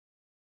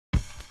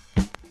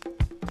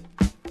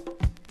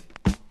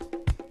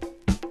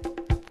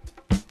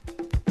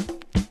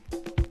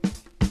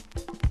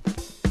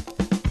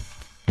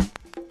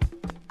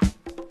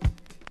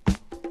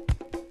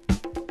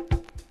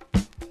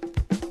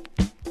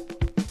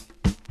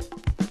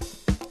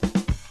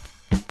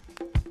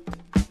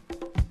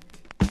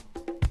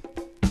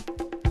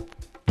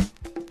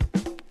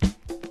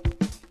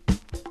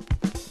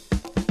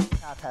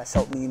has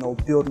helped me,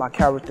 build my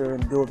character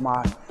and build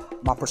my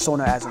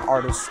persona as an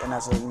artist and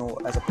as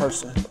a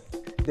person.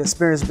 The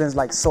experience has been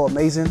like so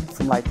amazing,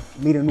 from like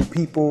meeting new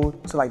people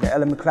to like the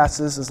element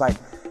classes. It's like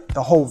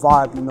the whole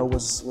vibe,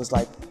 was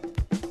like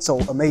so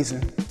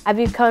amazing. I've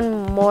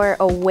become more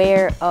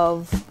aware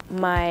of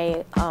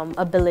my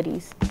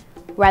abilities.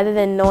 Rather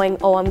than knowing,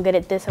 oh, I'm good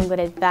at this, I'm good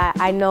at that,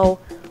 I know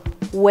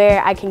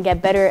where I can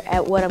get better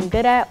at what I'm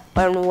good at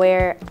and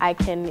where I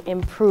can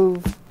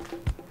improve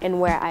and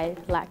where I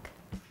lack.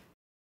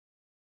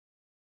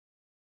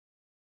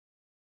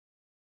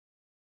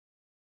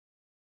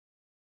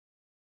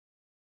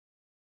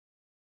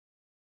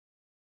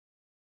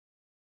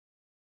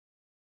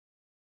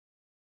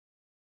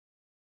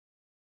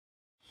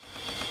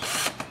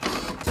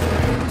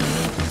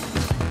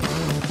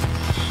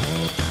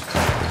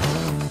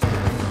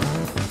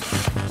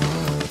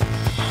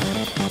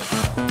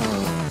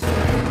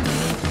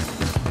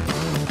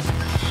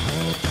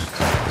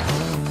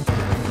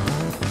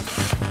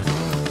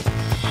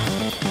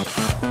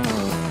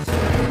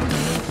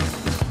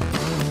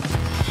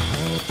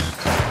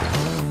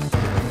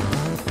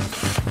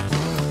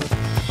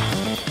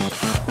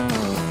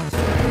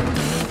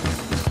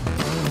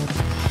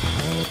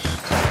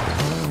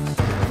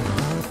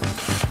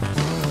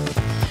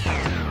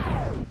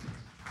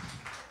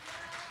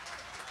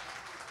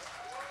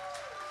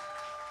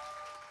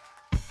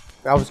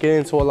 I was getting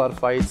into a lot of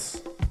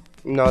fights,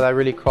 that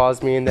really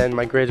caused me, and then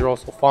my grades were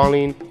also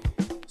falling,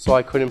 so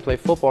I couldn't play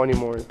football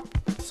anymore.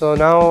 So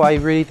now I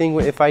really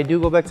think if I do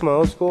go back to my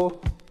old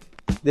school,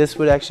 this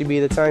would actually be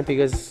the time,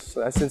 because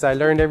since I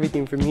learned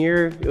everything from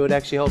here, it would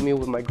actually help me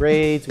with my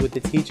grades, with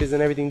the teachers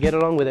and everything, get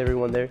along with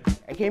everyone there.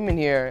 I came in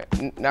here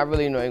not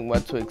really knowing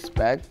what to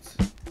expect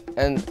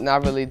and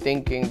not really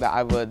thinking that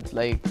I would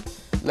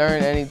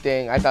learn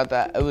anything. I thought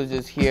that it was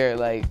just here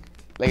like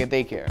a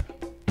daycare.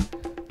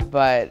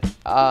 But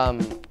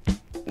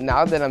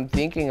now that I'm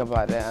thinking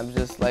about it, I'm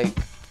just like,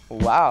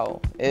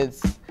 wow,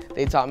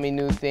 they taught me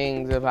new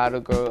things of how to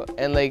grow.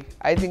 And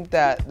I think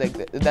that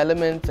the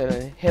elements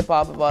and hip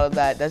hop of all of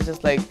that, that's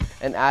just like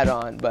an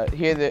add-on. But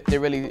here they're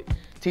really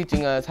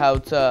teaching us how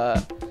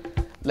to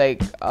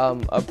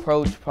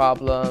approach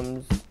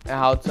problems and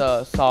how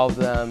to solve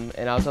them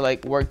and how to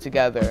work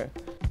together.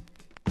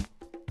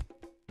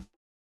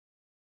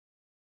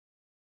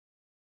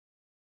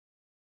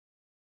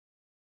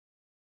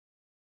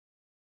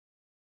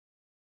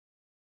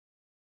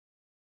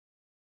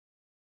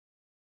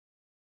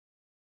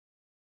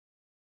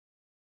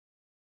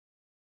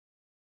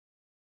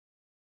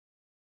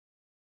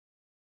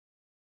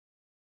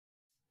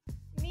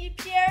 Me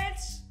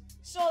parents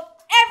sold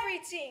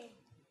everything.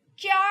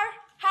 Car,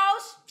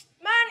 house,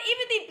 man,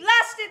 even the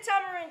blasted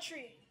tamarind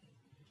tree.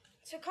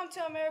 To come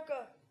to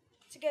America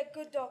to get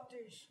good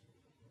doctors.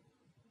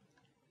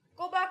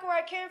 Go back where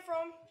I came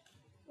from.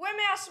 Where am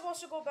I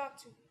supposed to go back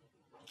to?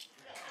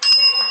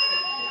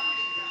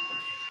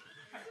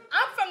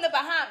 I'm from the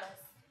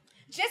Bahamas.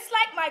 Just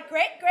like my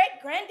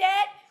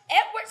great-great-granddad,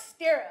 Edward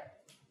Stirrup.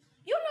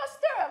 You know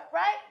Stirrup,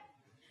 right?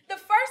 The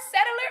first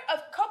settler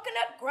of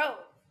Coconut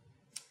Grove.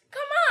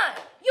 Come on,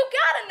 you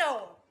gotta know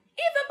him.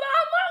 Even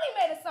Bob Marley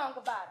made a song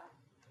about him.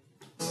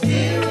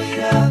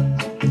 Is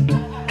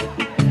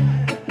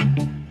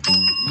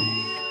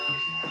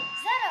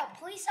that a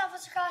police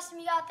officer costume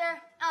you got there?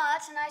 Oh,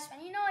 that's a nice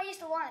one. I used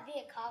to want to be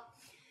a cop.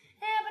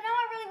 Yeah, but now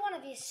I really want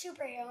to be a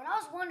superhero, and I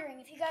was wondering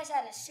if you guys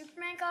had a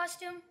Superman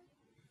costume?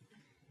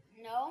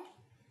 No?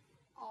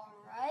 All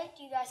right.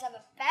 Do you guys have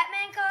a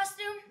Batman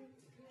costume?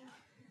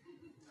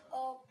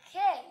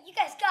 Okay, you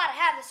guys gotta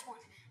have this one.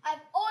 I've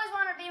always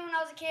wanted to be when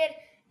I was a kid,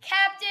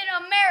 Captain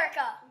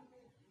America.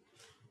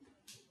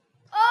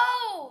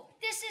 Oh,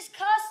 this is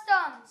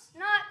customs,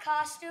 not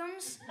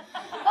costumes.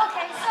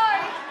 Okay,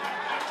 sorry.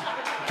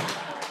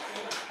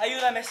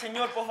 Ayúdame,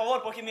 Señor, por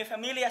favor, porque mi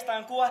familia está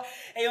en Cuba.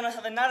 Ellos no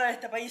saben nada de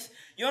este país.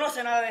 Yo no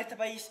sé nada de este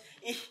país.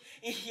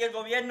 Y el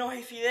gobierno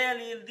es Fidel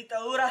y la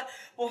dictadura.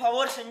 Por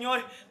favor,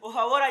 Señor, por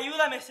favor,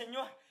 ayúdame,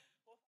 Señor.